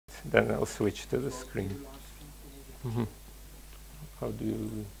then I'll switch to the screen. Mm-hmm. How do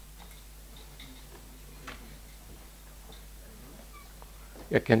you...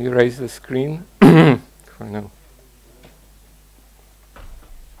 Yeah, can you raise the screen for now?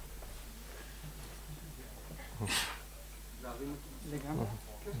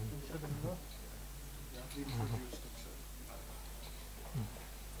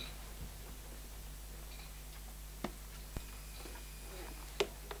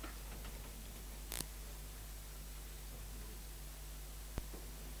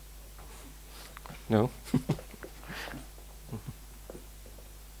 No?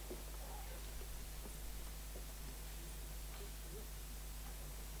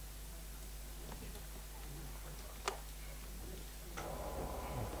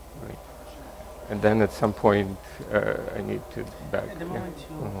 Right. And then at some point I need to back. At the moment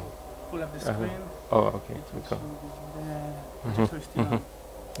you pull up the screen. Oh, okay. Okay.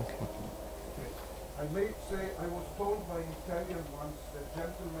 I may say I was told by an Italian once that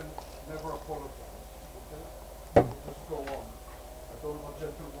gentlemen never apologize. Okay? Just go on. I don't know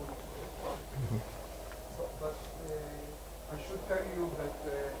gentlemen. But I should tell you that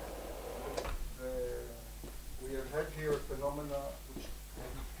we have had here a phenomena which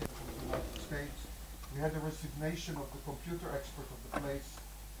came from the United States. We had the resignation of the computer expert of the place,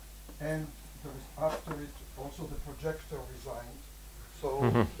 and after it also the projector resigned.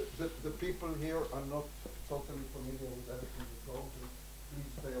 So the people here are not totally familiar with everything we go to.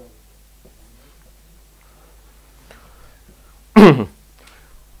 Please bear with.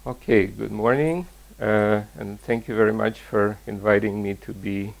 Okay, good morning, and thank you very much for inviting me to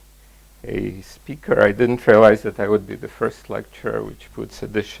be a speaker. I didn't realize that I would be the first lecturer, which puts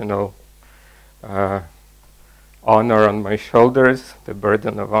additional honor on my shoulders, the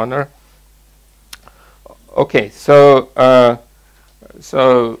burden of honor. Okay, so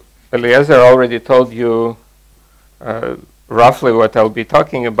Eliezer already told you roughly what I'll be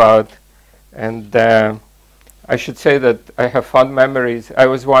talking about, and I should say that I have fond memories. I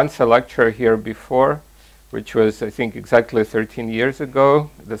was once a lecturer here before, which was, I think, exactly 13 years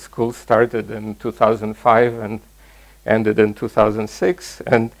ago. The school started in 2005 and ended in 2006,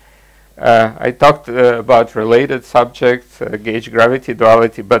 and I talked about related subjects, gauge gravity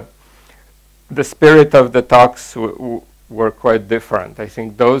duality, but the spirit of the talks were quite different. I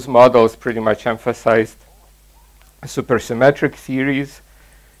think those models pretty much emphasized supersymmetric theories,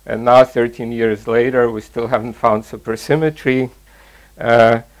 and now 13 years later we still haven't found supersymmetry,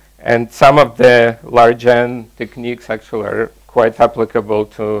 and some of the large N techniques actually are quite applicable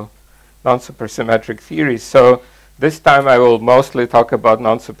to non-supersymmetric theories. So this time I will mostly talk about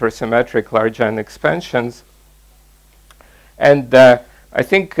non-supersymmetric large N expansions, and I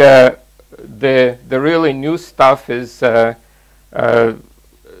think the really new stuff is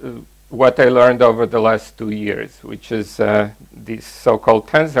what I learned over the last 2 years, which is these so-called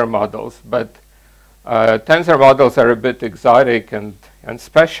tensor models. But tensor models are a bit exotic and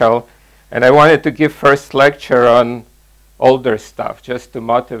special, and I wanted to give first lecture on older stuff, just to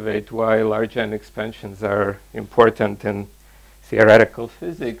motivate why large N expansions are important in theoretical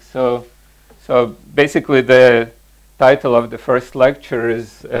physics. So basically the title of the first lecture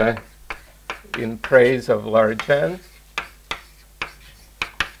is In Praise of Large N.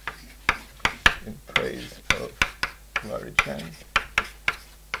 In praise of large N.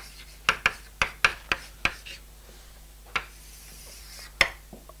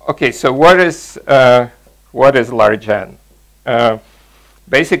 Okay, so what is large N?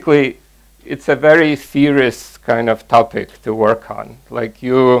 Basically, it's a very theorist kind of topic to work on.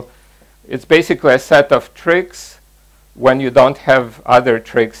 It's basically a set of tricks when you don't have other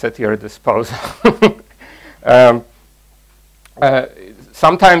tricks at your disposal.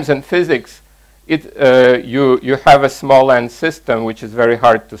 Sometimes in physics, you have a small n system which is very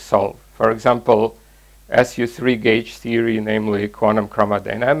hard to solve. For example, SU3 gauge theory, namely quantum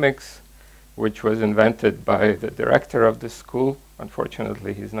chromodynamics, which was invented by the director of the school.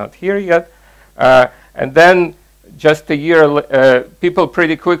 Unfortunately, he's not here yet. And then just a year, people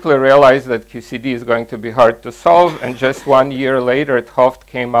pretty quickly realized that QCD is going to be hard to solve, and just 1 year later, 't Hooft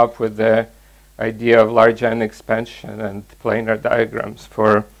came up with the idea of large N expansion and planar diagrams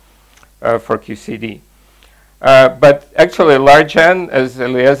for QCD. But actually, large N, as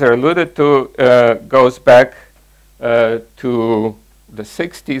Eliezer alluded to, goes back to the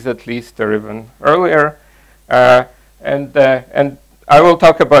 60s at least, or even earlier. And I will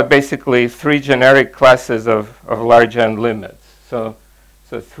talk about basically 3 generic classes of large N limits. So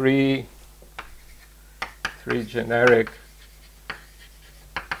three generic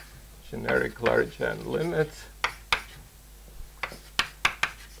large N limits.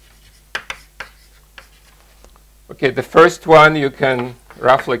 Okay, the first one you can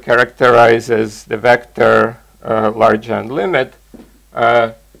roughly characterize as the vector large N limit.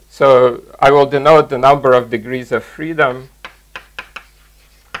 So I will denote the number of degrees of freedom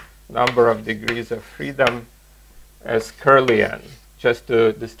as curly n, just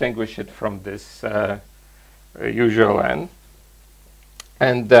to distinguish it from this usual n.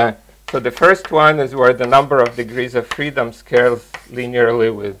 And so the first one is where the number of degrees of freedom scales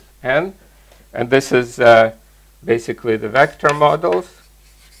linearly with n. And this is basically the vector models.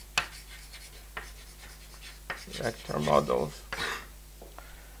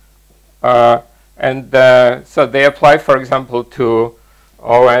 So they apply, for example, to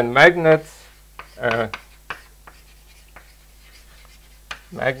ON magnets, and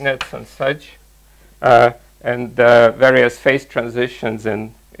such, and various phase transitions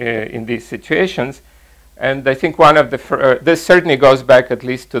in these situations. And I think one of the this certainly goes back at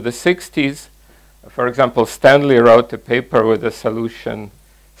least to the 60s. For example, Stanley wrote a paper with a solution.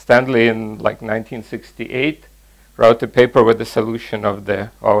 Stanley in like 1968 wrote a paper with the solution of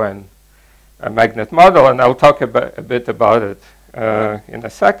the ON magnet model, and I'll talk a bit about it in a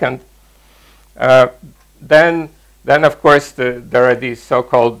second. Then of course, there are these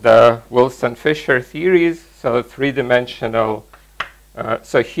so-called Wilson-Fisher theories, so three-dimensional.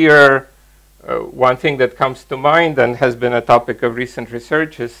 So here, one thing that comes to mind and has been a topic of recent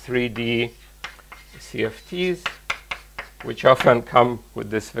research is 3D CFTs, which often come with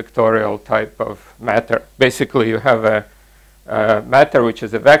this vectorial type of matter. Basically, you have a matter which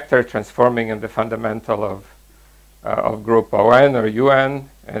is a vector transforming in the fundamental of group ON or UN,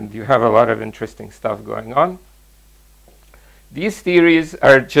 and you have a lot of interesting stuff going on. These theories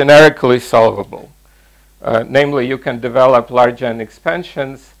are generically solvable. Namely, you can develop large N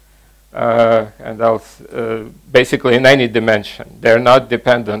expansions and basically in any dimension. They're not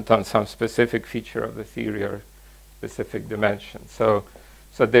dependent on some specific feature of the theory or specific dimension. So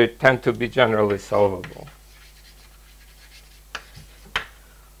they tend to be generally solvable.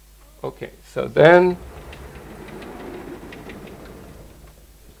 Okay, so then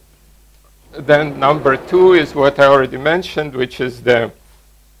number 2 is what I already mentioned, which is the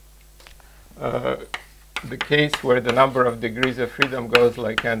case where the number of degrees of freedom goes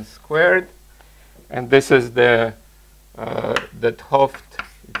like n squared, and this is the 't Hooft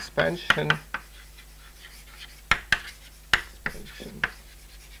expansion.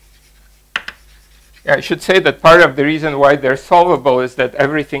 Yeah, I should say that part of the reason why they're solvable is that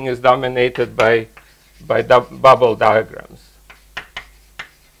everything is dominated by bubble diagrams.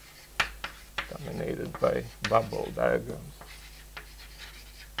 Dominated by bubble diagrams.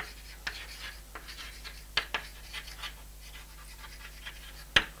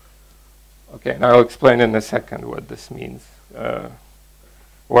 Okay, and I'll explain in a second what this means.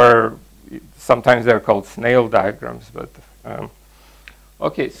 Where sometimes they're called snail diagrams, but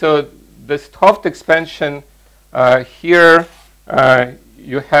okay. So this 't Hooft expansion here,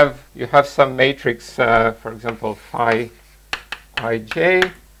 you have some matrix, for example, phi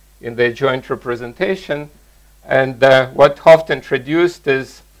ij in the joint representation, and what Hooft introduced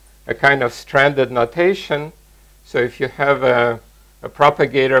is a kind of stranded notation. So if you have a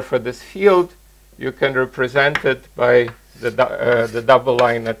propagator for this field, you can represent it by the double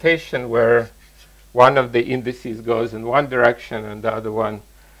line notation, where one of the indices goes in one direction and the other one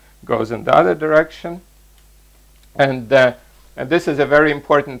goes in the other direction. And this is a very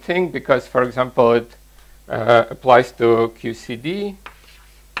important thing because, for example, it applies to QCD.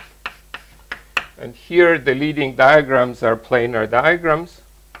 And here the leading diagrams are planar diagrams.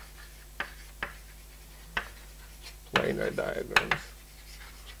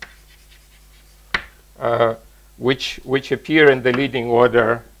 Which appear in the leading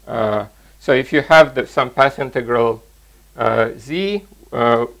order. So if you have some path integral z,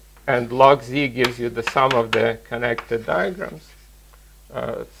 and log z gives you the sum of the connected diagrams,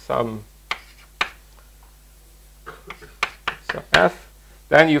 so f,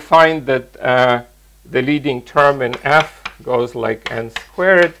 then you find that the leading term in f goes like n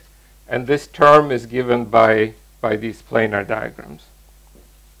squared, and this term is given by these planar diagrams.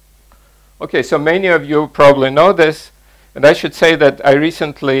 Okay, so many of you probably know this, and I should say that I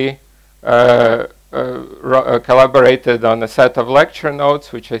recently collaborated on a set of lecture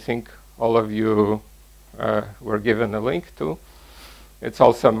notes, which I think all of you were given a link to. It's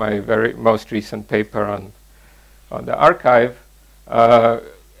also my very most recent paper on the archive.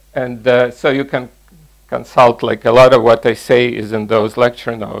 So you can consult, like a lot of what I say is in those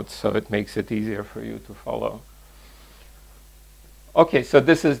lecture notes, so it makes it easier for you to follow. Okay, so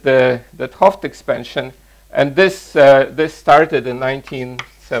this is the 't Hooft expansion, and this started in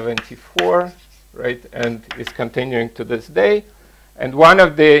 1974. right, and is continuing to this day. And one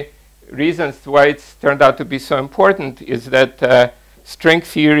of the reasons why it's turned out to be so important is that string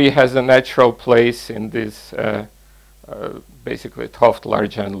theory has a natural place in this basically 't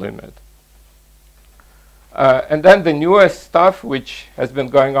large n limit. And then the newest stuff, which has been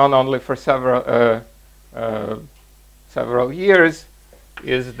going on only for several years,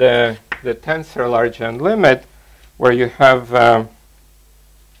 is the tensor large n limit, where you have the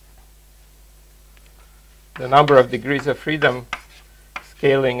number of degrees of freedom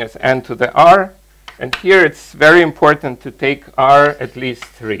scaling as n to the r. And here it's very important to take r at least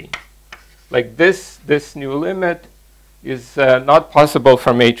 3. Like this new limit is not possible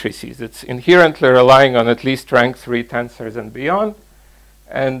for matrices. It's inherently relying on at least rank 3 tensors and beyond.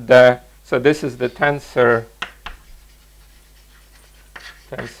 And so this is the tensor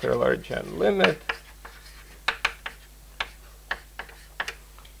large n limit.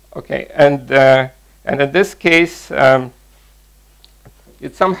 Okay, and in this case,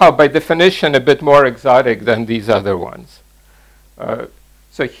 it's somehow by definition a bit more exotic than these other ones.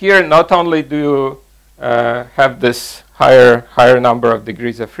 So here, not only do you have this higher number of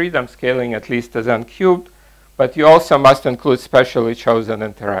degrees of freedom scaling at least as n cubed, but you also must include specially chosen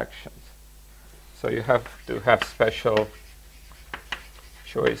interactions. So you have to have special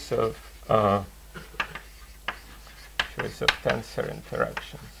choice of tensor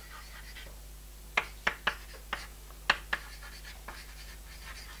interactions.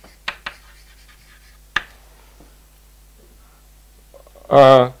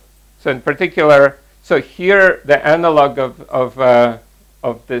 So in particular, so here the analog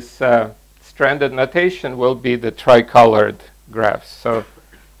of this stranded notation will be the tricolored graphs. So,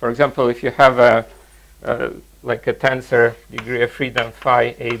 for example, if you have like a tensor degree of freedom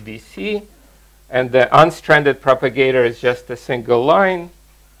phi a, b, c, and the unstranded propagator is just a single line.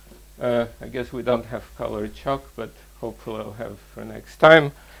 I guess we don't have colored chalk, but hopefully I'll have for next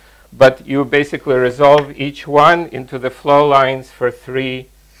time. But you basically resolve each one into the flow lines for 3.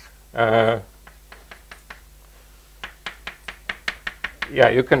 Yeah,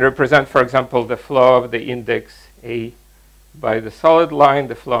 you can represent, for example, the flow of the index A by the solid line,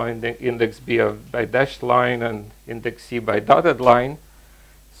 the flow in the index B by dashed line, and index C by dotted line.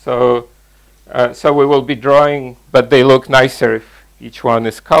 So, so we will be drawing, but they look nicer if each one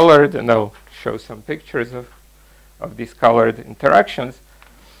is colored, and I'll show some pictures of these colored interactions.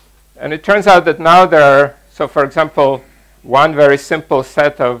 And it turns out that now there are, so for example, one very simple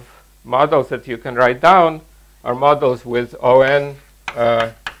set of models that you can write down are models with ON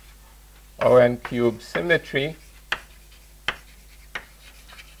cube symmetry,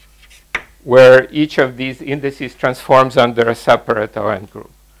 where each of these indices transforms under a separate ON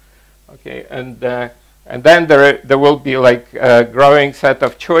group. Okay, and then there will be like a growing set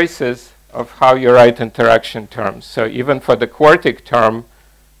of choices of how you write interaction terms. So even for the quartic term,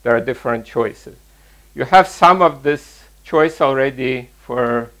 there are different choices. You have some of this choice already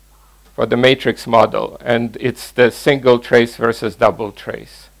for the matrix model, and it's the single trace versus double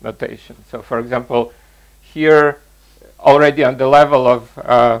trace notation. So for example, here already on the level of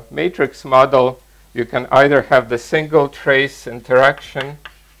matrix model, you can either have the single trace interaction,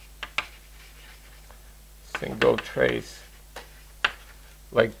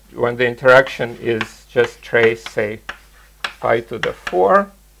 like when the interaction is just trace, say, phi to the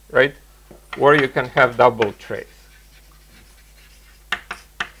 4, right? Or you can have double trace.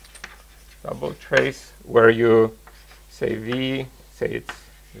 Double trace where you say V, say it's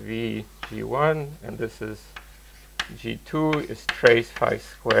V G1, and this is G2 is trace phi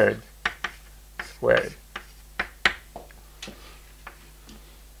squared.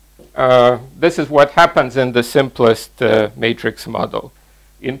 This is what happens in the simplest matrix model.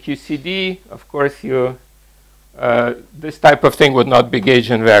 In QCD, of course, you this type of thing would not be gauge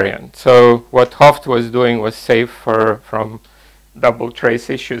invariant. So what Hooft was doing was safe from double trace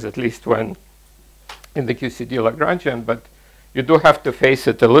issues, at least when in the QCD Lagrangian, but you do have to face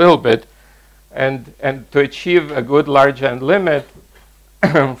it a little bit. And to achieve a good large n limit,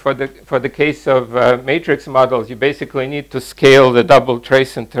 for the case of matrix models, you basically need to scale the double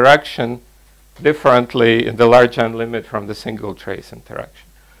trace interaction differently in the large n limit from the single trace interaction.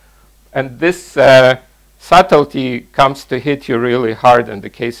 And this subtlety comes to hit you really hard in the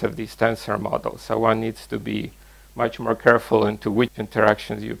case of these tensor models. So one needs to be much more careful into which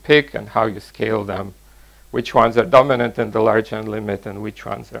interactions you pick and how you scale them, which ones are dominant in the large n limit and which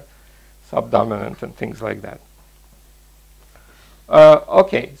ones are subdominant and things like that.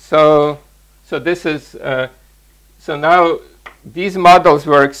 Okay, so this is so now these models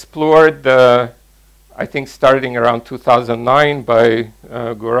were explored I think starting around 2009 by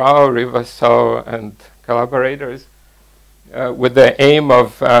Gurao, Rivaso, and collaborators, with the aim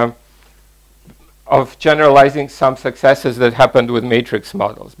of generalizing some successes that happened with matrix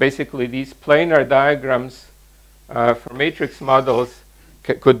models. Basically, these planar diagrams for matrix models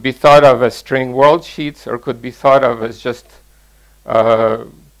could be thought of as string world sheets or could be thought of as just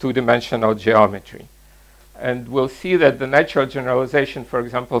two-dimensional geometry. And we'll see that the natural generalization, for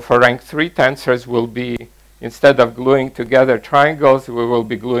example, for rank 3 tensors will be, instead of gluing together triangles, we will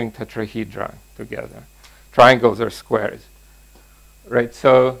be gluing tetrahedra together. Triangles or squares. Right,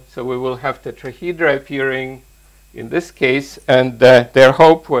 so we will have tetrahedra appearing in this case, and their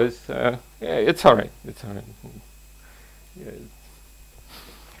hope was, yeah, it's all right, it's all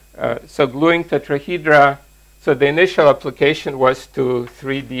right. So gluing tetrahedra, so the initial application was to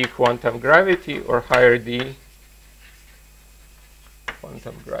 3D quantum gravity or higher D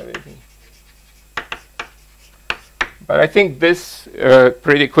quantum gravity. But I think this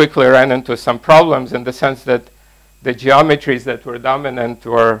pretty quickly ran into some problems in the sense that the geometries that were dominant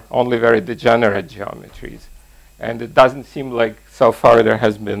were only very degenerate geometries. And it doesn't seem like so far there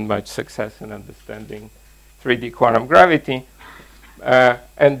has been much success in understanding 3D quantum gravity.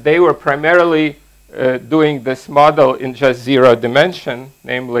 And they were primarily doing this model in just 0 dimension,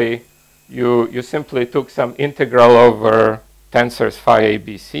 namely you simply took some integral over tensors phi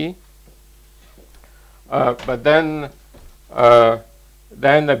ABC. But then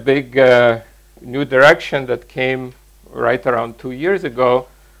a big new direction that came right around 2 years ago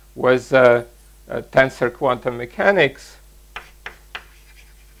was tensor quantum mechanics.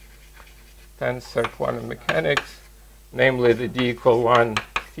 Tensor quantum mechanics, namely the D equal 1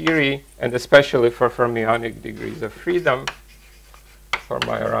 theory, and especially for fermionic degrees of freedom, for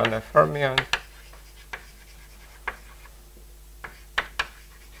Majorana fermions.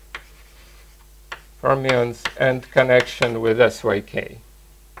 Fermions and connection with SYK.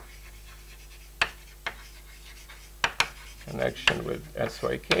 Connection with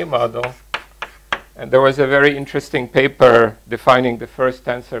SYK model. And there was a very interesting paper defining the first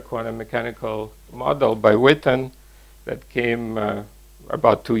tensor quantum mechanical model by Witten that came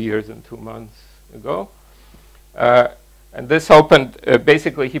about 2 years and 2 months ago. And this opened,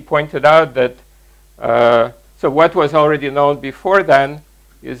 basically he pointed out that, so what was already known before then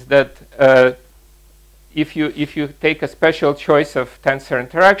is that if you take a special choice of tensor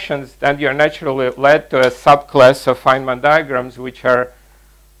interactions, then you're naturally led to a subclass of Feynman diagrams which are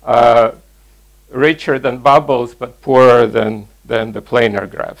richer than bubbles but poorer than the planar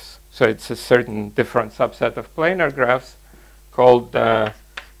graphs. So it's a certain different subset of planar graphs called,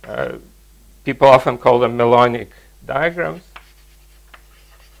 people often call them melonic diagrams.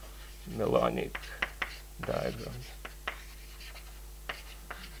 Melonic diagrams.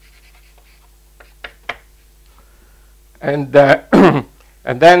 And,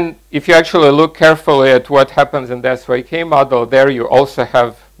 and then if you actually look carefully at what happens in the SYK model, there you also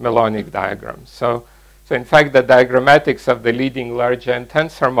have melonic diagrams. So in fact, the diagrammatics of the leading large N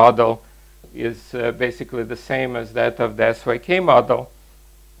tensor model is basically the same as that of the SYK model.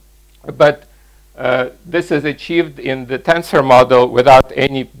 But this is achieved in the tensor model without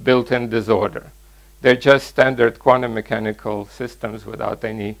any built-in disorder. They're just standard quantum mechanical systems without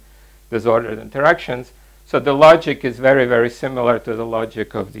any disordered interactions. So the logic is very, very similar to the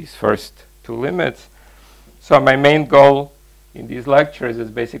logic of these first two limits. So my main goal in these lectures is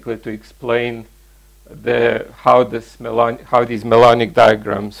basically to explain how these melonic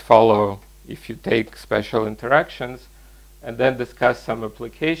diagrams follow if you take special interactions, and then discuss some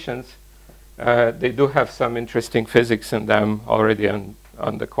applications. They do have some interesting physics in them already on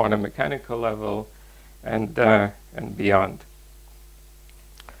the quantum mechanical level and beyond.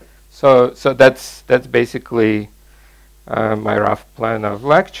 So that's basically my rough plan of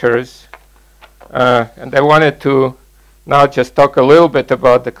lectures. And I wanted to now just talk a little bit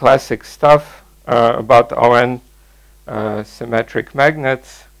about the classic stuff about ON symmetric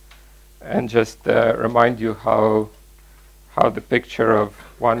magnets, and just remind you how the picture of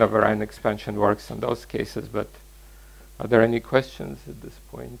 1 over n expansion works in those cases. But are there any questions at this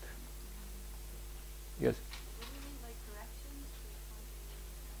point? Yes?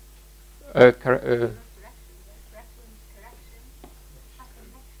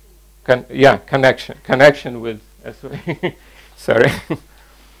 Connection with sorry.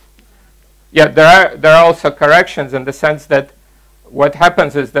 Yeah, there are also corrections in the sense that what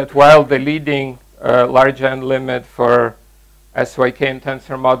happens is that while the leading large N limit for SYK and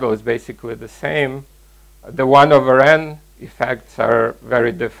tensor model is basically the same, the 1 over n effects are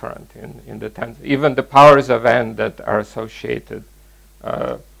very different in the tensor. Even the powers of n that are associated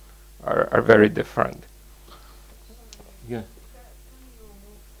are very different. Yeah.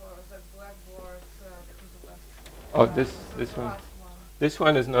 Oh, this one. This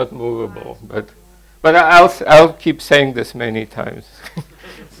one is not movable, but I'll keep saying this many times.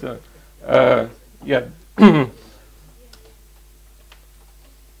 So, yeah,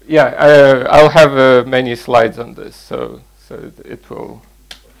 yeah. I'll have many slides on this, so it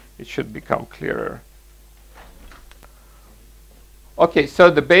should become clearer. Okay,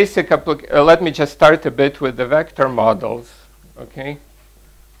 so the basic let me just start a bit with the vector models. Okay,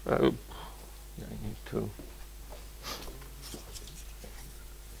 I need to.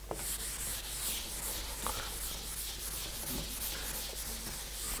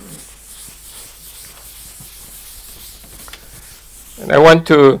 And I want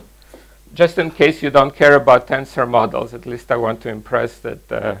to, just in case you don't care about tensor models, at least I want to impress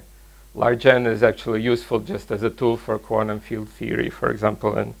that large N is actually useful just as a tool for quantum field theory, for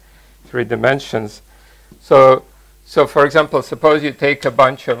example, in 3 dimensions. So for example, suppose you take a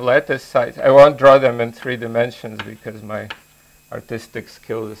bunch of lattice sites. I won't draw them in 3 dimensions because my artistic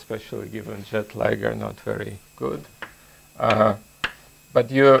skills, especially given jet lag, are not very good.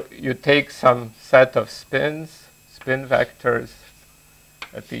 But you take some set of spin vectors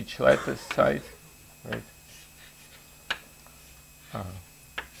at each lattice site, right?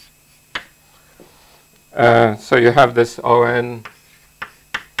 So you have this ON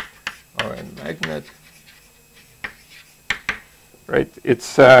magnet, right?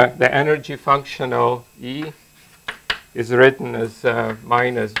 It's the energy functional E is written as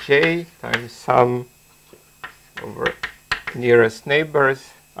minus J times sum over nearest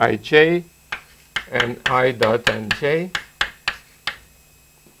neighbors Ij and I dot Nj.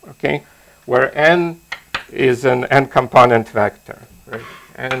 Okay, where N is an n-component vector, right?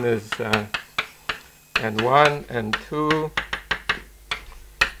 N is N1, N2,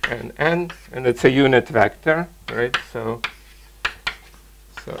 and N, and it's a unit vector, right? So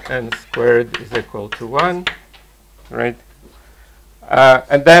N squared is equal to 1, right?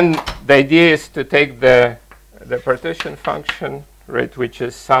 And then the idea is to take the partition function, right, which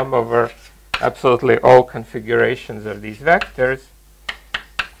is sum over absolutely all configurations of these vectors,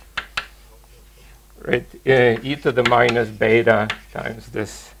 right, e to the minus beta times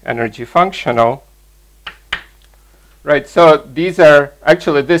this energy functional. Right, so these are,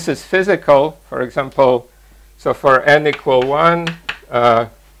 actually this is physical, for example, so for n equal 1,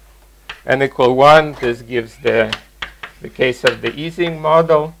 this gives the case of the Ising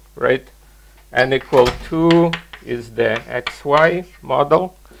model, right? N equal 2 is the XY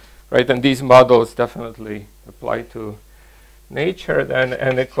model, right? And these models definitely apply to nature. Then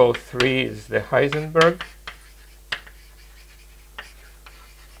n equals 3 is the Heisenberg.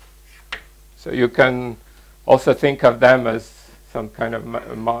 So you can also think of them as some kind of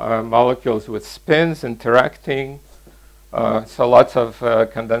molecules with spins interacting. So lots of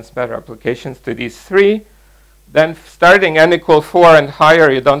condensed matter applications to these 3. Then starting n equal 4 and higher,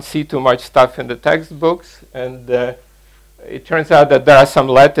 you don't see too much stuff in the textbooks. And it turns out that there are some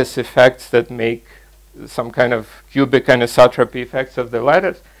lattice effects that make some kind of cubic anisotropy effects of the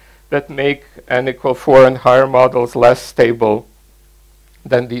lattice that make n equal 4 and higher models less stable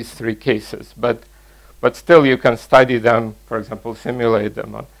than these 3 cases. But still you can study them, for example, simulate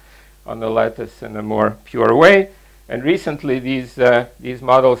them on the lattice in a more pure way. And recently these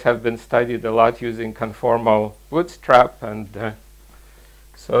models have been studied a lot using conformal bootstrap. And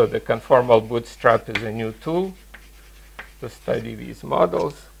so the conformal bootstrap is a new tool to study these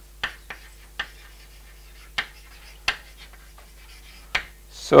models.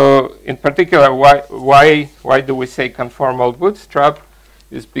 So in particular, why do we say conformal bootstrap?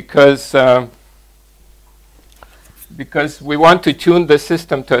 Is because we want to tune the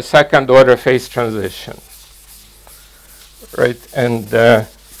system to a second order phase transition, right? And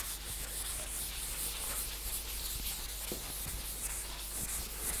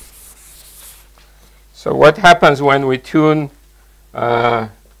so what happens when we tune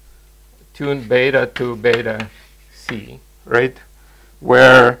beta to beta C, right?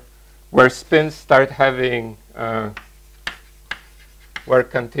 Where spins start having where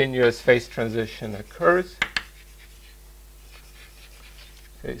continuous phase transition occurs.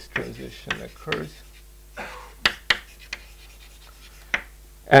 Phase transition occurs.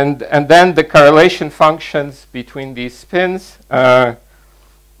 And then the correlation functions between these spins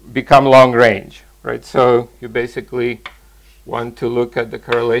become long range, right? So you basically want to look at the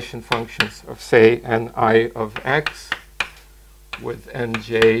correlation functions of, say, Ni of x with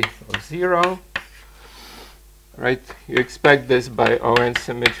Nj of 0. Right, you expect this by ON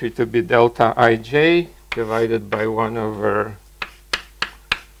symmetry to be delta Ij divided by 1 over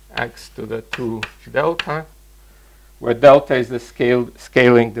x to the 2 delta, where delta is the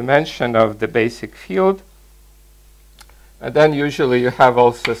scaling dimension of the basic field. And then usually you have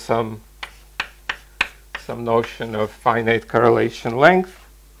also some notion of finite correlation length.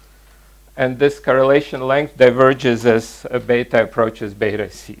 And this correlation length diverges as beta approaches beta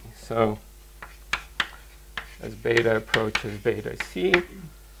c. So as beta approaches beta c,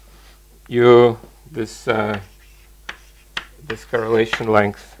 this correlation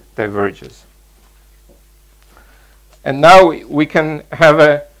length diverges. And now we can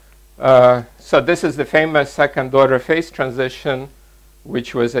have so this is the famous second order phase transition,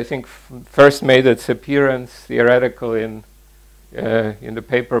 which was, I think, first made its appearance theoretically in the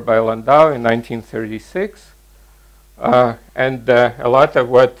paper by Landau in 1936. And a lot of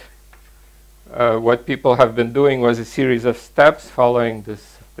what people have been doing was a series of steps following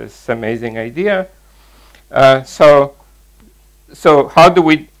this amazing idea. So how do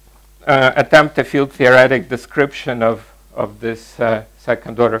we attempt a field theoretic description of this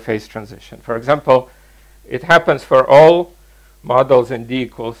second order phase transition? For example, it happens for all models in D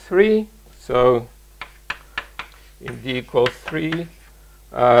equals 3. So in D equals 3,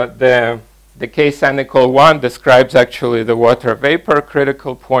 the case n equal 1 describes actually the water vapor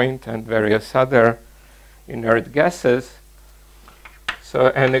critical point and various other inert gases. So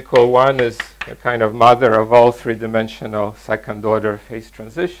n equal 1 is a kind of mother of all three-dimensional second order phase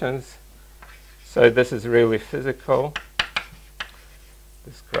transitions. So this is really physical.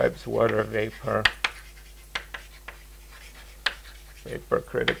 Describes water vapor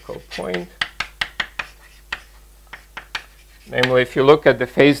critical point. Namely, if you look at the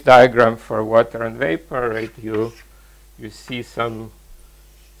phase diagram for water and vapor, right, you see some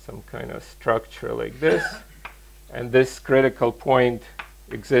kind of structure like this, and this critical point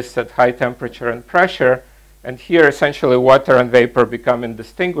exists at high temperature and pressure, and here essentially water and vapor become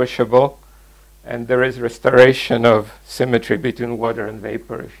indistinguishable, and there is restoration of symmetry between water and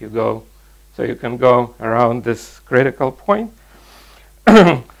vapor if you go, so you can go around this critical point.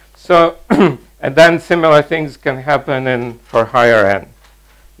 So and then similar things can happen for higher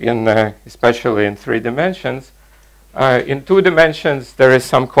n, especially in 3 dimensions. In 2 dimensions, there is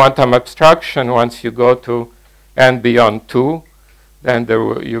some quantum abstraction. Once you go to n beyond 2, then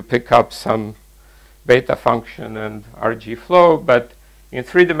you pick up some beta function and RG flow. But in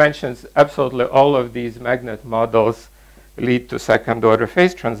 3 dimensions, absolutely all of these magnet models lead to second order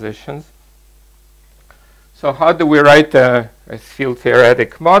phase transitions. So how do we write a field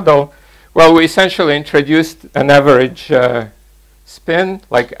theoretic model? Well, we essentially introduced an average spin.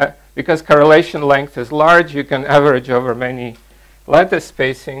 Because correlation length is large, you can average over many lattice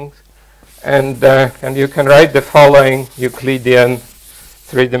spacings. And you can write the following Euclidean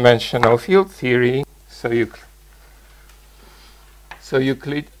three-dimensional field theory. So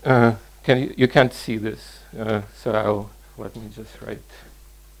Euclid, you can't see this. Let me just write.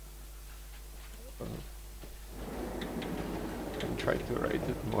 And try to write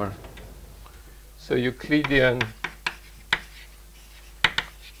it more. So Euclidean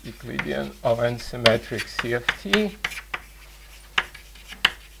ON symmetric CFT,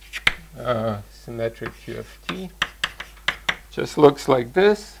 symmetric QFT, just looks like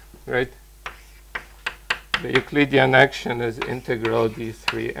this, right? The Euclidean action is integral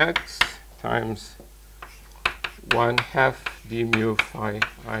d3x times 1/2 d mu phi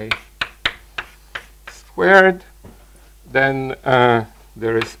I squared. Then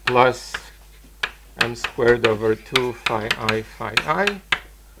there is plus m squared over 2 phi I,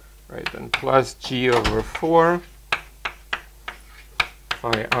 right, and plus g over 4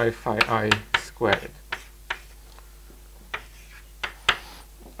 phi I squared.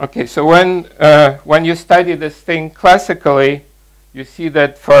 Okay, so when you study this thing classically, you see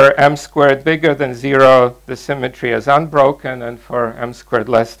that for m squared bigger than 0, the symmetry is unbroken, and for m squared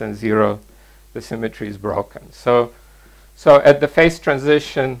less than 0, the symmetry is broken. So at the phase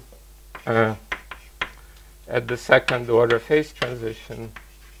transition, at the second order phase transition,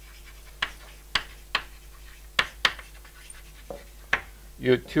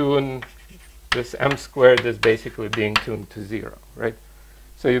 you tune this m squared is basically being tuned to 0, right?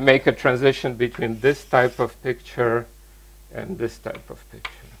 So you make a transition between this type of picture and this type of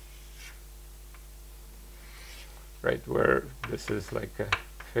picture, right, where this is like a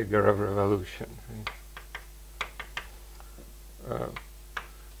figure of revolution.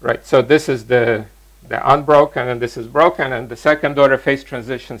 Right, so this is the unbroken, and this is broken, and the second order phase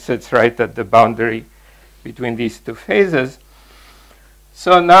transition sits right at the boundary between these two phases.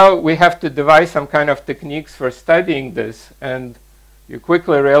 So now we have to devise some kind of techniques for studying this, and you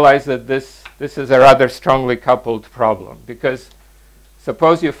quickly realize that this is a rather strongly coupled problem, because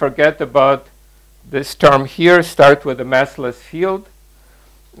suppose you forget about this term here, start with a massless field.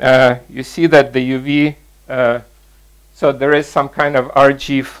 You see that the UV, so there is some kind of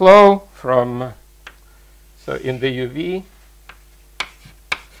RG flow from, so in the UV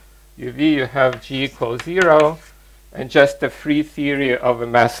you have G equals 0 and just a free theory of a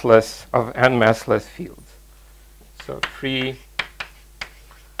massless, of n massless fields. So free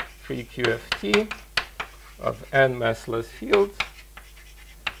QFT of n massless fields.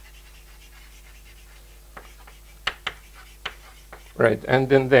 Right,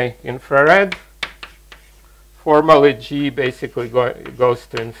 and in the infrared, formally G basically goes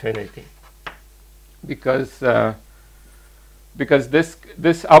to infinity, because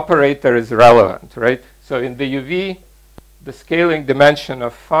this operator is relevant, right? So in the UV, the scaling dimension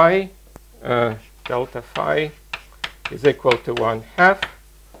of phi, delta phi, is equal to 1/2.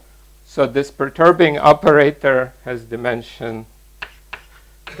 So this perturbing operator has dimension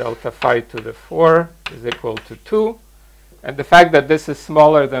delta phi to the 4 is equal to 2. And the fact that this is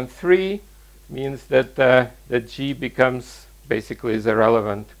smaller than 3 means that that G becomes basically is a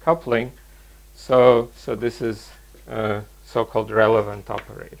relevant coupling. So this is so-called relevant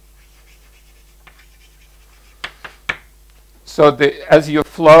operator. So as you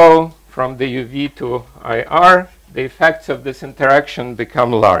flow from the UV to IR, the effects of this interaction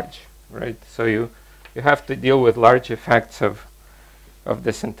become large, right? So you have to deal with large effects of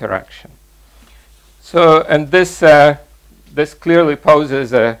this interaction. So, and this clearly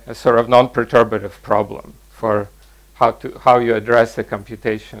poses a sort of non-perturbative problem for how you address the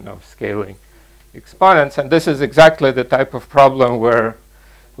computation of scaling exponents. And this is exactly the type of problem where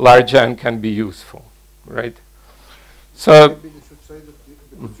large n can be useful, right? So maybe you should say that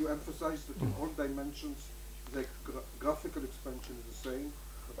because you emphasize that in all dimensions the graphical expansion is the same.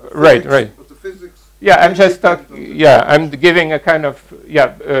 Right, right. But the physics. Yeah, I'm just talking. Yeah, I'm giving a kind of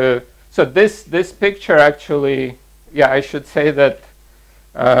so this picture actually. Yeah, I should say that.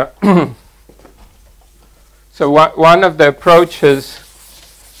 So one of the approaches.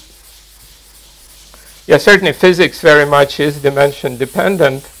 Yeah, certainly physics very much is dimension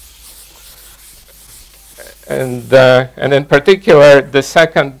dependent, and in particular the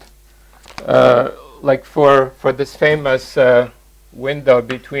second, like for this famous window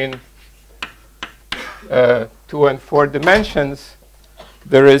between 2 and 4 dimensions,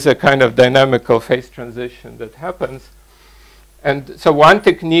 there is a kind of dynamical phase transition that happens. And so one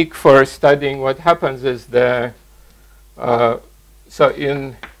technique for studying what happens is so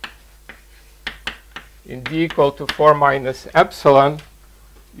in d equal to 4 minus epsilon,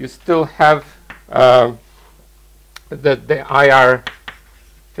 you still have that the IR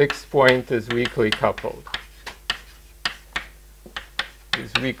fixed point is weakly coupled.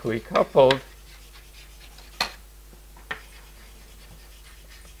 Is weakly coupled.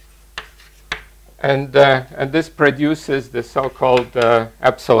 And this produces the so-called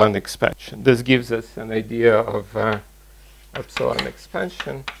epsilon expansion. This gives us an idea of epsilon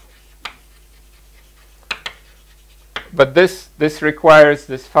expansion. But this requires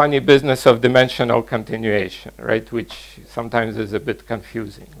this funny business of dimensional continuation, right? Which sometimes is a bit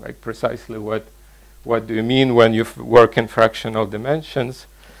confusing. Like precisely what do you mean when you work in fractional dimensions?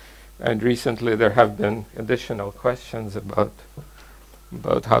 And recently there have been additional questions about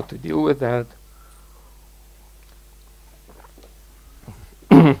how to deal with that.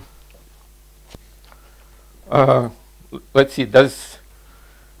 Let's see,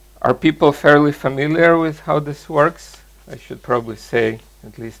 are people fairly familiar with how this works? I should probably say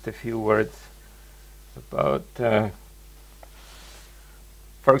at least a few words about,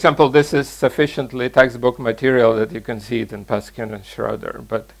 for example, this is sufficiently textbook material that you can see it in Paskin and Schroeder,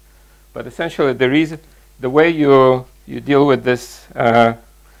 but essentially the way you deal with this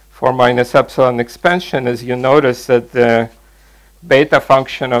 4 minus epsilon expansion is you notice that the beta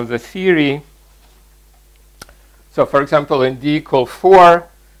function of the theory. So for example, in d equal 4,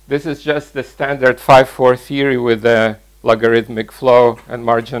 this is just the standard 5-4 theory with the logarithmic flow and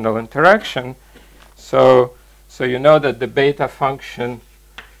marginal interaction. So you know that the beta function,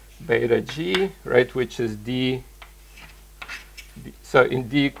 beta g, right, which is d, so in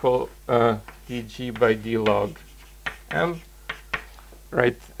d equal dg by d log m,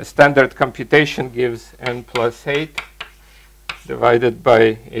 right, a standard computation gives n plus 8 divided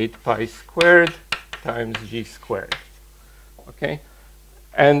by 8 pi squared times g squared. Okay,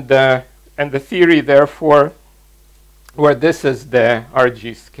 and the theory therefore, where this is the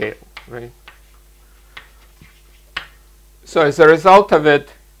RG scale, right? So as a result of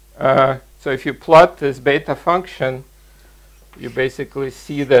it, so if you plot this beta function, you basically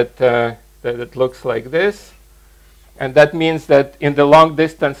see that that it looks like this, And that means that in the long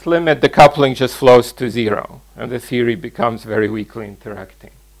distance limit, the coupling just flows to 0, and the theory becomes very weakly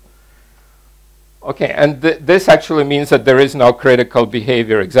interacting. Okay, and this actually means that there is no critical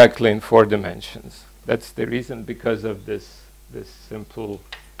behavior exactly in 4 dimensions. That's the reason, because of this simple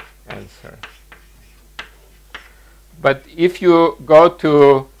answer. But if you go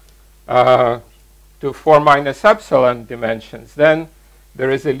to 4 minus epsilon dimensions, then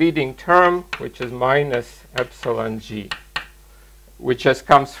there is a leading term, which is minus epsilon g, which just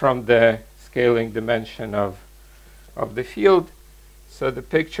comes from the scaling dimension of the field. So the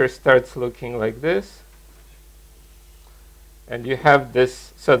picture starts looking like this. And you have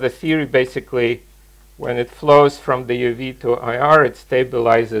this, so the theory basically, when it flows from the UV to IR, it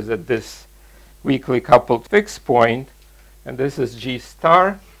stabilizes at this weakly coupled fixed point. And this is G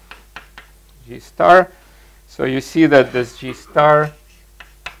star. G star. So you see that this G star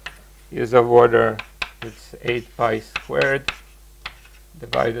is of order, it's 8 pi squared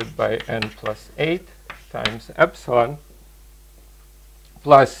divided by n plus 8 times epsilon,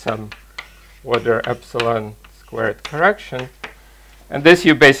 plus some order epsilon squared correction. And this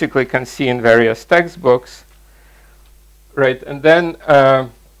you basically can see in various textbooks, right? And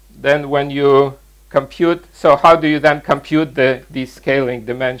then when you compute, so how do you then compute these scaling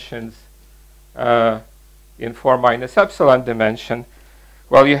dimensions in 4 minus epsilon dimension?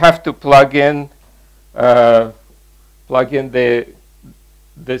 Well, you have to plug in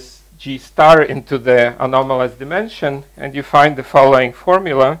this G star into the anomalous dimension, and you find the following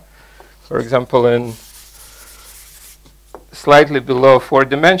formula. For example, in slightly below 4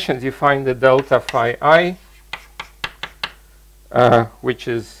 dimensions, you find the delta phi I, which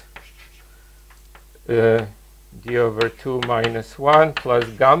is d over 2 minus 1 plus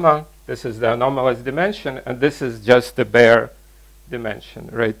gamma. This is the anomalous dimension, and this is just the bare dimension,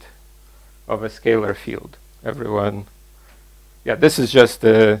 right, of a scalar field. Everyone, yeah, this is just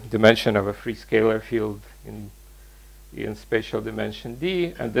the dimension of a free scalar field in spatial dimension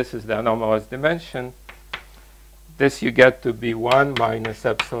D, and this is the anomalous dimension. This you get to be 1 minus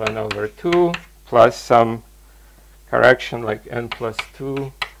epsilon over 2 plus some correction like n plus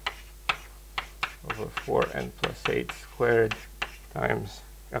 2 over 4n plus 8 squared times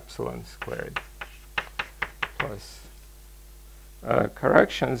epsilon squared plus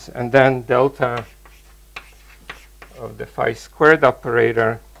corrections, and then delta of the phi squared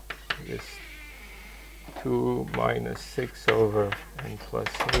operator is 2 minus 6 over n plus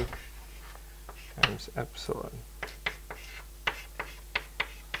 8 times epsilon.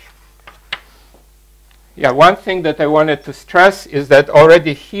 Yeah, one thing that I wanted to stress is that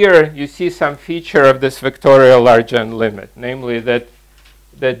already here you see some feature of this vectorial large n limit, namely that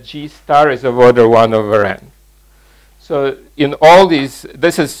G star is of order 1 over n. So in all these,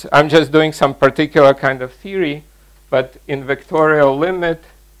 I'm just doing some particular kind of theory, but in vectorial limit,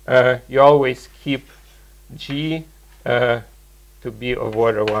 you always keep G to be of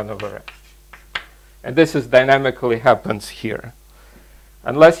order 1 over n. And this is dynamically happens here.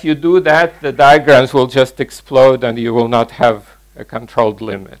 Unless you do that, the diagrams will just explode and you will not have a controlled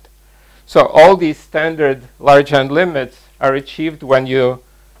limit. So all these standard large n limits are achieved when you,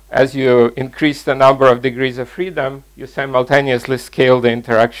 as you increase the number of degrees of freedom, you simultaneously scale the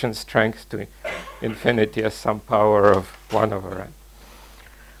interaction strength to infinity as some power of 1 over n.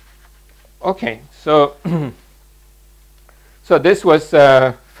 Okay, so so this was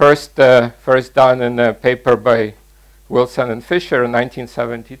first done in a paper by Wilson and Fisher in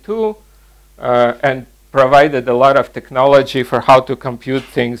 1972, and provided a lot of technology for how to compute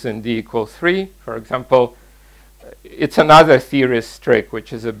things in d equals 3. For example, it's another theorist trick,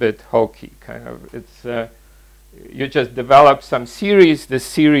 which is a bit hokey, kind of. It's you just develop some series. This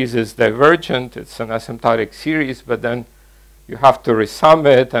series is divergent. It's an asymptotic series, but then you have to resum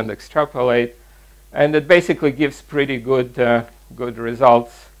it and extrapolate, and it basically gives pretty good good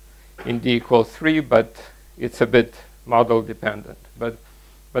results in d equals 3, but it's a bit model dependent. But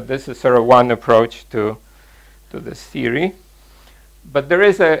this is sort of one approach to this theory. But there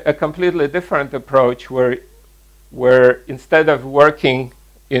is a completely different approach where instead of working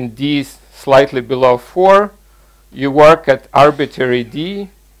in d slightly below 4, you work at arbitrary d,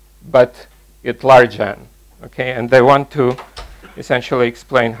 but at large n. Okay, and I want to essentially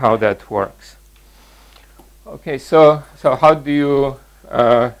explain how that works. Okay, so how do you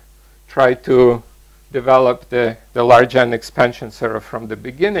try to develop the large n expansion sort of from the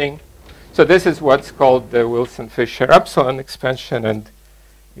beginning? So this is what's called the Wilson-Fisher epsilon expansion and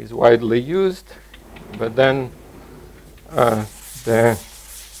is widely used. But then the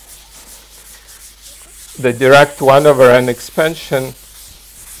direct 1 over n expansion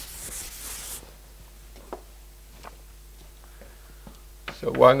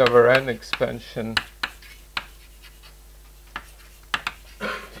 1 over n expansion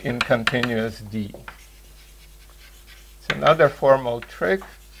in continuous D. It's another formal trick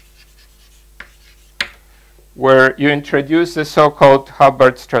where you introduce the so-called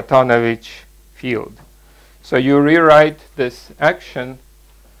Hubbard-Stratonovich field. So you rewrite this action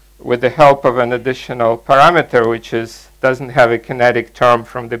with the help of an additional parameter, which doesn't have a kinetic term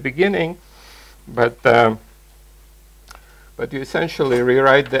from the beginning, but you essentially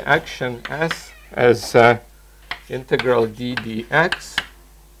rewrite the action as integral d dx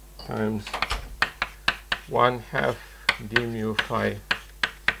times 1/2 d mu phi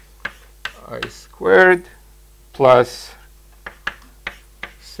I squared plus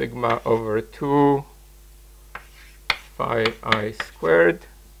sigma over 2 phi I squared,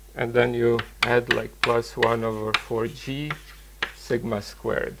 and then you add like plus 1 over 4g sigma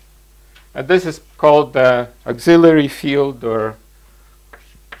squared. And this is called the auxiliary field, or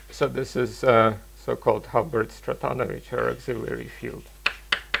so this is so-called Hubbard-Stratonovich or auxiliary field.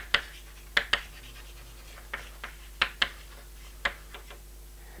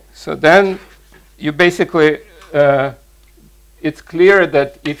 So then you basically, it's clear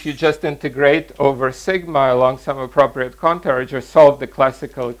that if you just integrate over sigma along some appropriate contours or solve the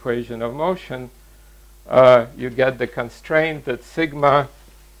classical equation of motion, you get the constraint that sigma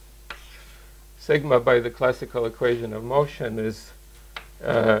by the classical equation of motion is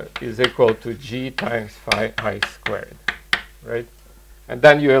equal to g times phi I squared, right? And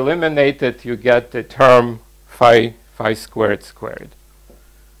then you eliminate it, you get the term phi squared squared.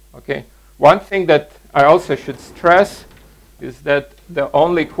 Okay. One thing that I also should stress is that the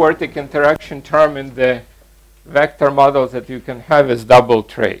only quartic interaction term in the vector models that you can have is double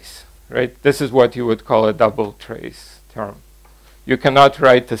trace, right? This is what you would call a double trace term. You cannot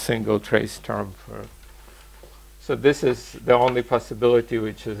write a single trace term for. So this is the only possibility,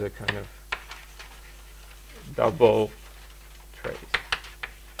 which is a kind of double trace.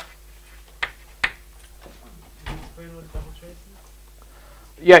 Can you explain what double trace is?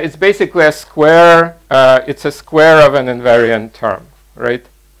 Yeah, it's basically a square. It's a square of an invariant term, right?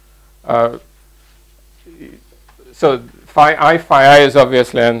 So phi I is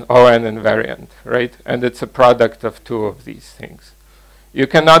obviously an ON invariant, right? And it's a product of two of these things. You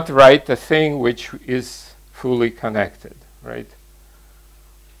cannot write a thing which is fully connected, right?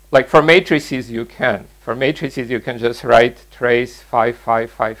 Like for matrices, you can. For matrices, you can just write trace phi phi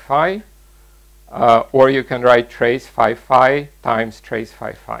phi phi. Or you can write trace phi phi times trace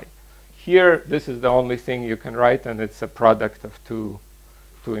phi phi. Here, this is the only thing you can write, and it's a product of two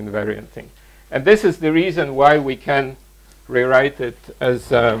invariant things. And this is the reason why we can rewrite it as,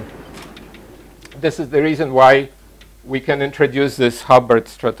 this is the reason why we can introduce this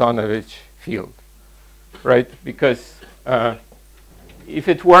Hubbard-Stratonovich field, right? Because if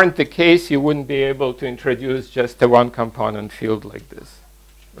it weren't the case, you wouldn't be able to introduce just a one-component field like this,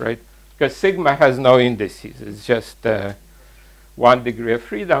 right? Because sigma has no indices. It's just 1 degree of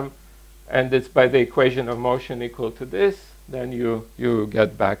freedom, and it's by the equation of motion equal to this, then you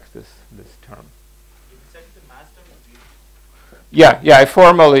get back this term. You set the mass term as 0? Yeah, I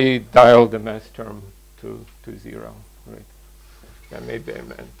formally dialed the mass term to 0, right? Yeah, maybe I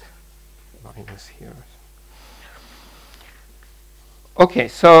meant minus here. Okay,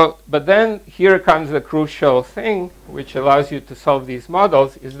 so, but then here comes the crucial thing which allows you to solve these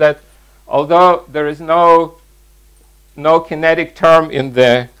models, is that although there is no kinetic term in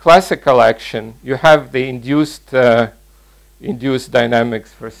the classical action, you have the induced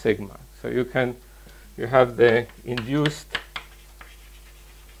dynamics for sigma. So you have the induced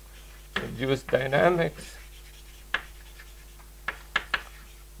dynamics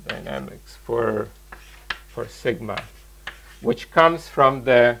for sigma, which comes from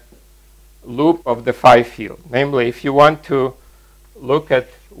the loop of the phi field. Namely, if you want to look at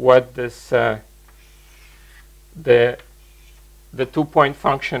what this the 2-point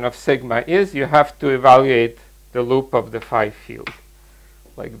function of sigma is, you have to evaluate the loop of the phi field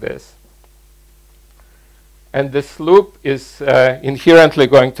like this. And this loop is inherently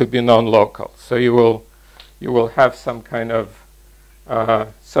going to be non-local. So you will have some kind of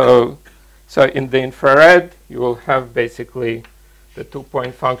so in the infrared you will have basically the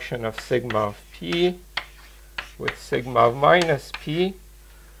 2-point function of sigma of p with sigma of minus p,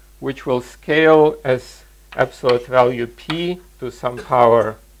 which will scale as absolute value p to some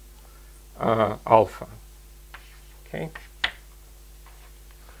power alpha. Okay,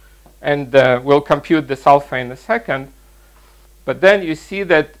 and we'll compute this alpha in a second. But then you see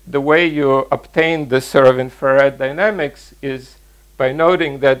that the way you obtain this sort of infrared dynamics is by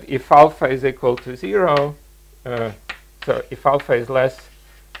noting that if alpha is equal to 0, so if alpha is less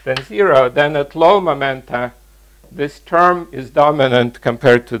than 0, then at low momenta, this term is dominant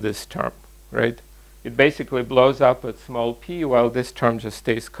compared to this term, right? It basically blows up at small p while this term just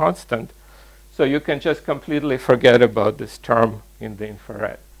stays constant. So you can just completely forget about this term in the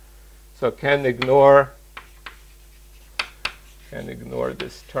infrared. So can ignore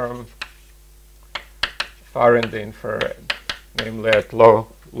this term far in the infrared, namely at low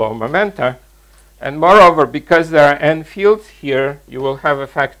momenta. And moreover, because there are n fields here, you will have a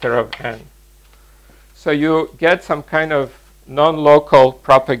factor of n. So you get some kind of non-local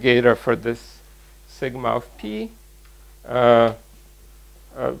propagator for this sigma of p,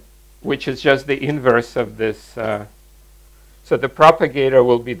 which is just the inverse of this. So the propagator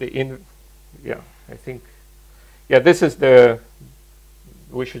will be the this is the,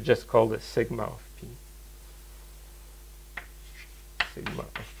 we should just call this sigma of p. Sigma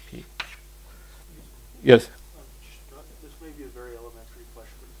of p. Yes? This may be a very elementary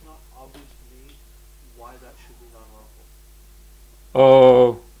question, but it's not obvious to me why that should be non-local.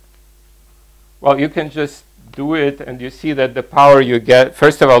 Oh, well, you can just do it, and you see that the power you get,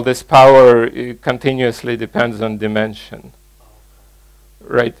 first of all, this power continuously depends on dimension,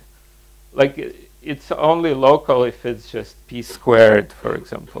 right? Like, it's only local if it's just p squared, for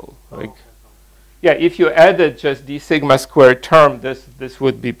example. Yeah, if you added just the sigma squared term, this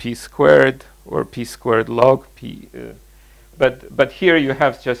would be p squared or p squared log p. But here you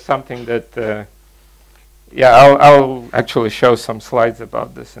have just something that, I'll actually show some slides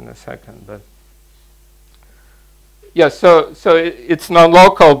about this in a second. But yeah, so it's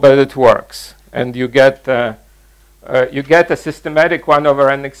non-local, but it works, and you get a systematic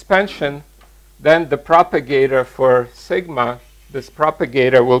 1/n expansion. Then the propagator for sigma, this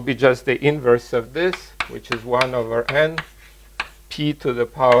propagator will be just the inverse of this, which is 1/n, p to the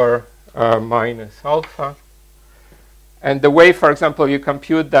power minus alpha. And the way, for example, you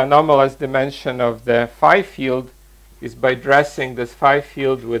compute the anomalous dimension of the phi field is by dressing this phi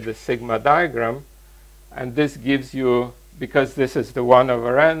field with the sigma diagram. And this gives you, because this is the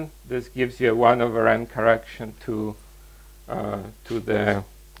 1/n, this gives you a 1/n correction to the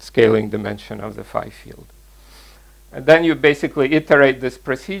scaling dimension of the phi field. And then you basically iterate this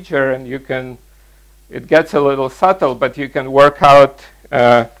procedure, and you can, it gets a little subtle, but you can work out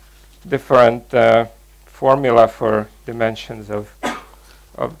different formula for dimensions of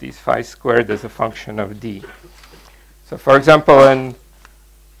these phi squared as a function of d. So for example,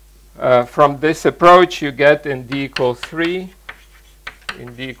 from this approach, you get in d equals 3.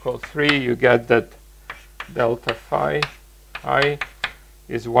 In d equals 3, you get that delta phi I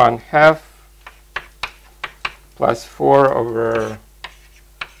is 1/2 plus 4 over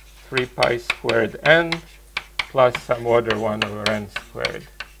 3 pi squared n plus some order 1/n squared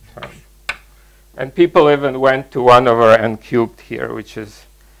term. And people even went to 1/n cubed here, which is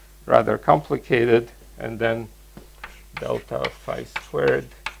rather complicated. And then delta of phi squared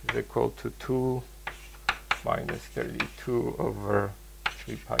is equal to 2 minus 32 over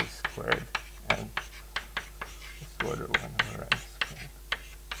 3 pi squared n plus order 1/n squared.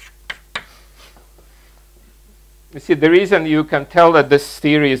 You see, the reason you can tell that this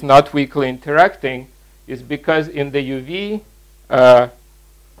theory is not weakly interacting is because in the UV,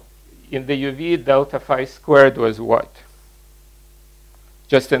 delta phi squared was what?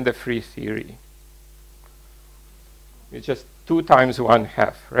 Just in the free theory. It's just 2 times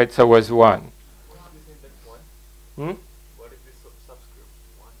 1/2, right? So it was 1. What do you think that's 1? What is this subscript?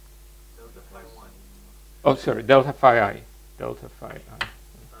 1? Delta phi 1? Oh, sorry, delta phi I. Delta phi I.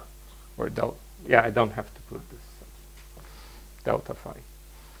 Or delta, yeah, I don't have to put this. Delta phi.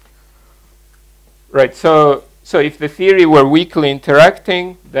 Right, so if the theory were weakly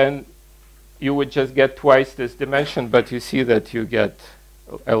interacting, then you would just get twice this dimension, but you see that you get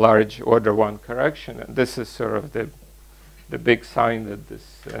a large order 1 correction. And this is sort of the big sign that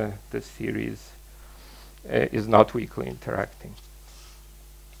this theory is not weakly interacting.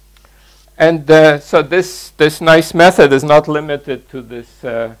 And so this nice method is not limited to this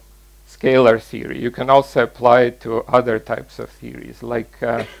scalar theory. You can also apply it to other types of theories. Like,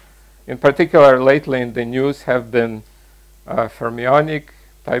 in particular, lately in the news have been fermionic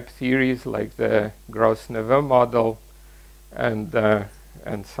type theories, like the Gauss-Neveu model, and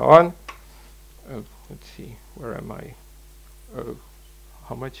so on. Let's see, where am I?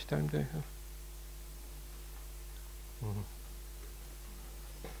 How much time do I have?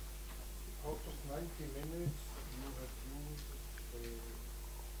 Out of 90 minutes, you have used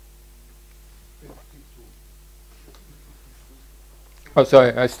 52. Oh, so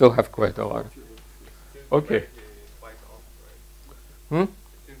I still have quite a lot. Okay. Hmm?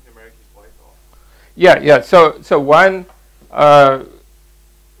 Since numerically quite off. Yeah. So one,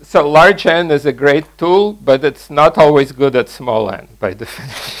 So large n is a great tool, but it's not always good at small n by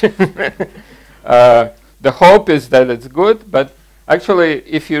definition. The hope is that it's good, but actually,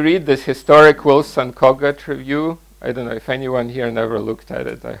 if you read this historic Wilson-Kogat review, I don't know if anyone here never looked at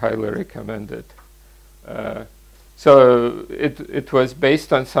it. I highly recommend it. So it was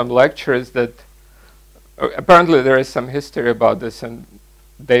based on some lectures that apparently there is some history about this, and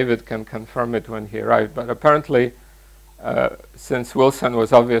David can confirm it when he arrived. But apparently, since Wilson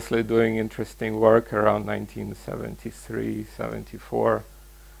was obviously doing interesting work around 1973, 74,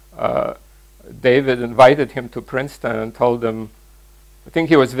 David invited him to Princeton and told him, I think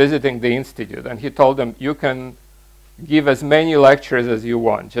he was visiting the institute, and he told him, you can give as many lectures as you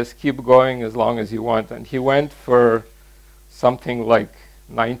want. Just keep going as long as you want. And he went for something like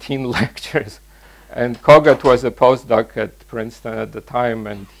 19 lectures. And Kogat was a postdoc at Princeton at the time,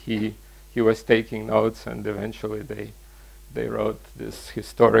 and he was taking notes, and eventually they wrote this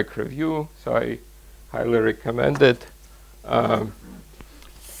historic review. So I highly recommend it. In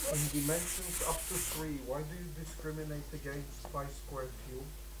dimensions up to 3, why do you discriminate against pi squared cube?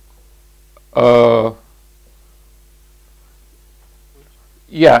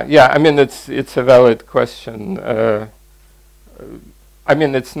 Yeah. I mean, it's a valid question. I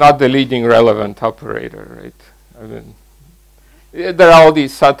mean, it's not the leading relevant operator, right? I mean, there are all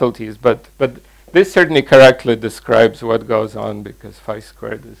these subtleties, but this certainly correctly describes what goes on because phi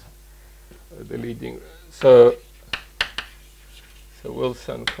squared is the leading. So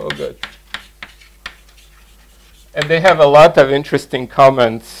Wilson, Kogat. And they have a lot of interesting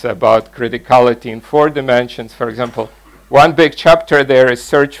comments about criticality in 4 dimensions. For example, one big chapter there is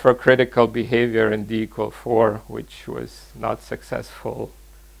search for critical behavior in D = 4, which was not successful,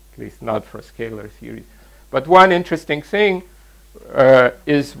 at least not for scalar theory. But one interesting thing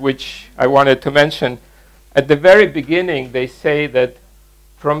is, which I wanted to mention, at the very beginning they say that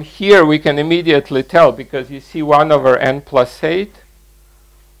from here we can immediately tell, because you see 1 over n plus 8,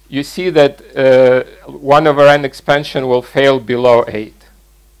 you see that 1 over n expansion will fail below 8,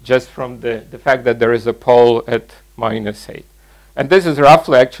 just from the fact that there is a pole at -8. And this is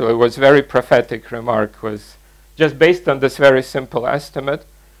roughly, actually, was very prophetic remark, was just based on this very simple estimate.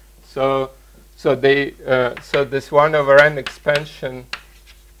 So this 1 over n expansion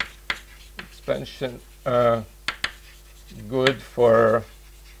good for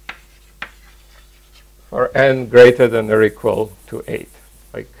n greater than or equal to 8.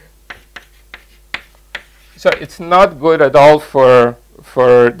 So it's not good at all for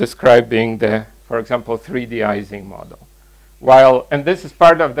describing the, for example, 3D Ising model. And this is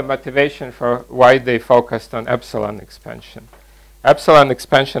part of the motivation for why they focused on epsilon expansion. Epsilon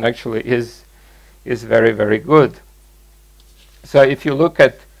expansion actually is very, very good. So if you look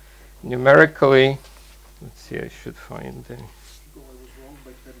at numerically, let's see, I should find the... I was wrong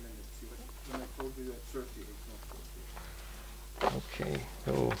by 10 minutes. When I told you that 30, it's not 40. Okay,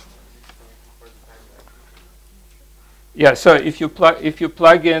 so... Yeah, so if you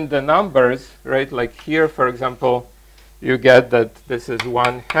plug in the numbers, right, like here, for example, you get that this is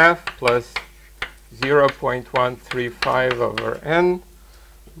 1/2 plus 0.135 over n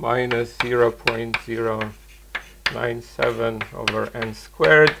minus 0.097 over n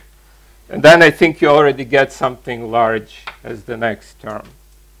squared. And then I think you already get something large as the next term.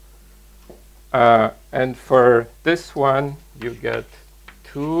 And for this one, you get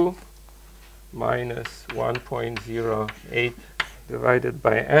 2 minus 1.08 divided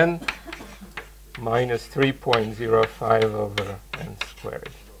by n minus 3.05 over n squared.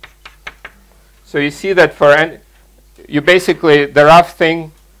 So you see that for n, you basically, the rough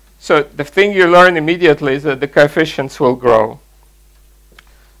thing, so the thing you learn immediately is that the coefficients will grow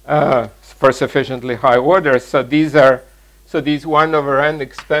for sufficiently high orders. So these 1 over n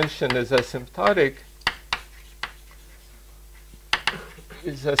expansion is asymptotic.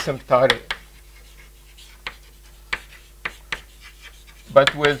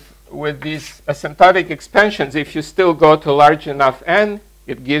 But with these asymptotic expansions, if you still go to large enough n,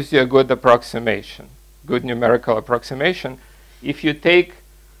 it gives you a good approximation, good numerical approximation. If you take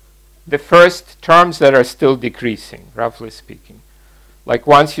the first terms that are still decreasing, roughly speaking, like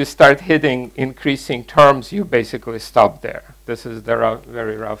once you start hitting increasing terms, you basically stop there. This is the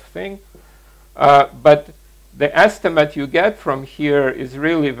very rough thing. But the estimate you get from here is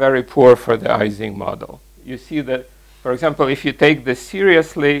really very poor for the Ising model. You see that, for example, if you take this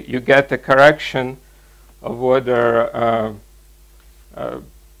seriously, you get a correction of order,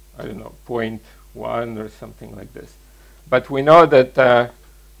 I don't know, 0.1 or something like this. But we know that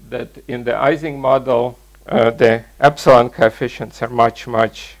that in the Ising model, the epsilon coefficients are much,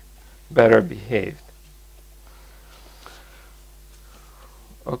 much better behaved.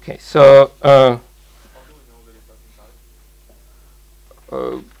 Okay, so How do we know that it doesn't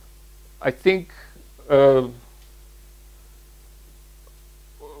die? I think uh,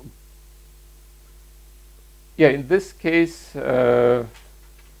 yeah, in this case, I'm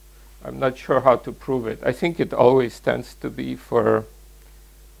not sure how to prove it. I think it always tends to be for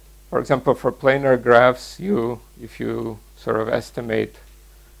example, for planar graphs, if you sort of estimate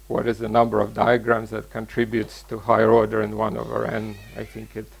what is the number of diagrams that contributes to higher order in 1 over n, I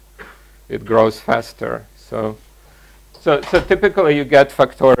think it grows faster. So typically you get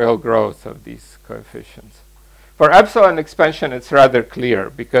factorial growth of these coefficients. For epsilon expansion, it's rather clear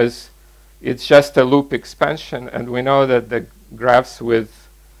because it's just a loop expansion, and we know that the graphs with,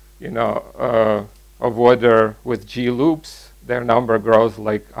 of order with G loops, their number grows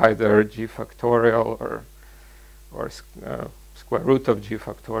like either G factorial or square root of G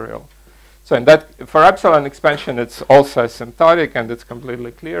factorial. So in that, for epsilon expansion, it's also asymptotic and it's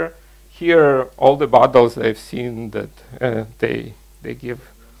completely clear. Here, all the models they've seen that they give.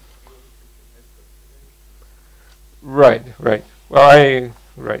 Right. Well,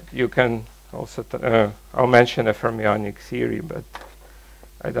 you can also, I'll mention a fermionic theory, but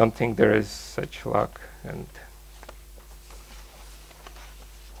I don't think there is such luck. And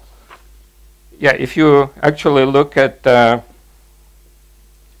yeah, if you actually look at,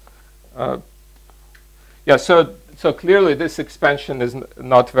 so clearly this expansion is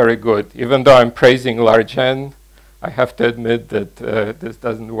not very good. Even though I'm praising large n, I have to admit that this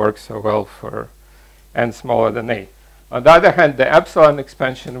doesn't work so well for n smaller than 8. On the other hand, the epsilon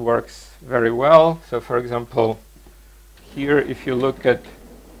expansion works very well. So for example, here if you look at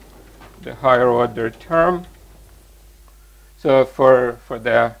the higher order term, so for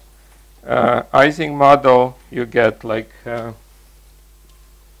the Ising model, you get like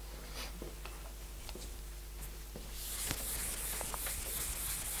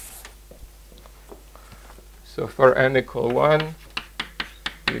so for n equal 1,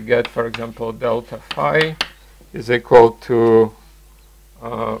 you get, for example, delta phi is equal to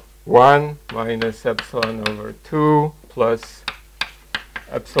 1 minus epsilon over 2 plus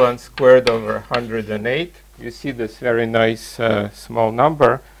epsilon squared over 108. You see this very nice small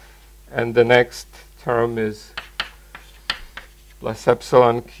number. And the next term is plus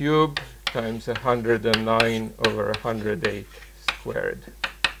epsilon cubed times 109 over 108 squared.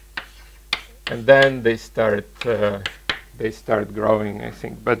 And then they start growing, I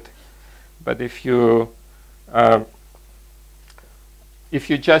think. But if you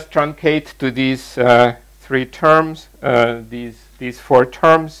just truncate to these 3 terms, these 4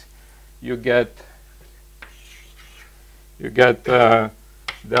 terms, you get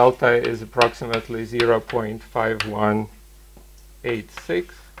delta is approximately 0.5186.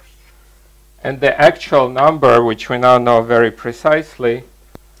 And the actual number, which we now know very precisely,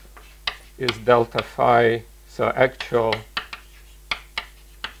 is delta phi. So actual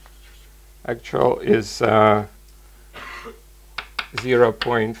is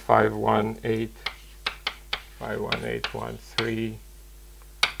 0.51813.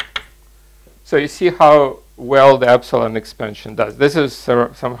 So you see how well the epsilon expansion does. This is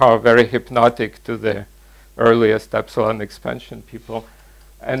somehow very hypnotic to the earliest epsilon expansion people.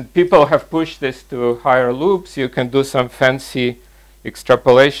 And people have pushed this to higher loops. You can do some fancy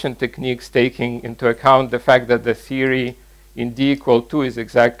extrapolation techniques taking into account the fact that the theory in d equal 2 is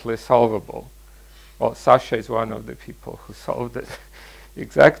exactly solvable. Well, Sasha is one of the people who solved it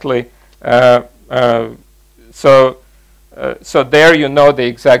exactly. So there you know the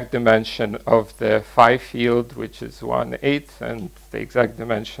exact dimension of the phi field, which is 1/8, and the exact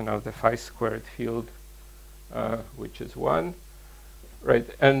dimension of the phi squared field, which is 1, right?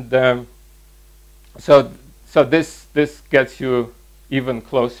 And so this gets you even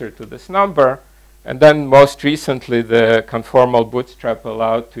closer to this number. And then most recently, the conformal bootstrap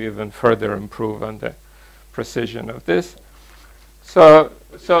allowed to even further improve on the precision of this. So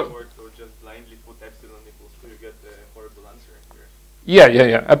just blindly put epsilon equals 2, you get a horrible answer here.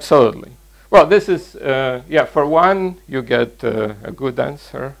 Yeah, absolutely. Well, this is, for 1, you get a good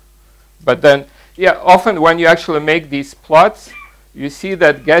answer. But then, often when you actually make these plots, you see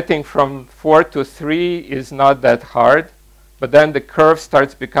that getting from 4 to 3 is not that hard. But then the curve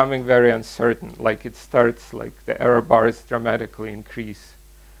starts becoming very uncertain. Like it starts, like the error bars dramatically increase.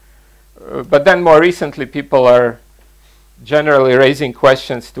 But then more recently, people are generally raising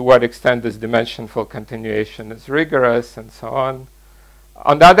questions to what extent this dimensionful continuation is rigorous and so on.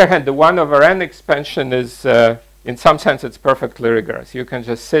 On the other hand, the 1 over n expansion is, in some sense, it's perfectly rigorous. You can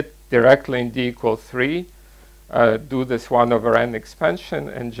just sit directly in d equal 3, do this 1 over n expansion,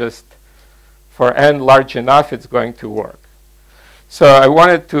 and just for n large enough, it's going to work. So I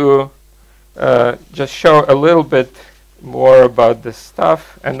wanted to just show a little bit more about this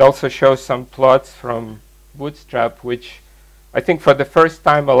stuff and also show some plots from Bootstrap, which I think for the first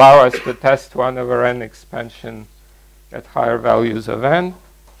time allow us to test 1 over n expansion at higher values of n.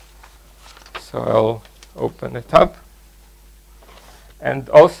 So I'll open it up. And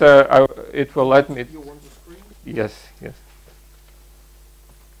also, it will let me... You want the screen? Yes, yes.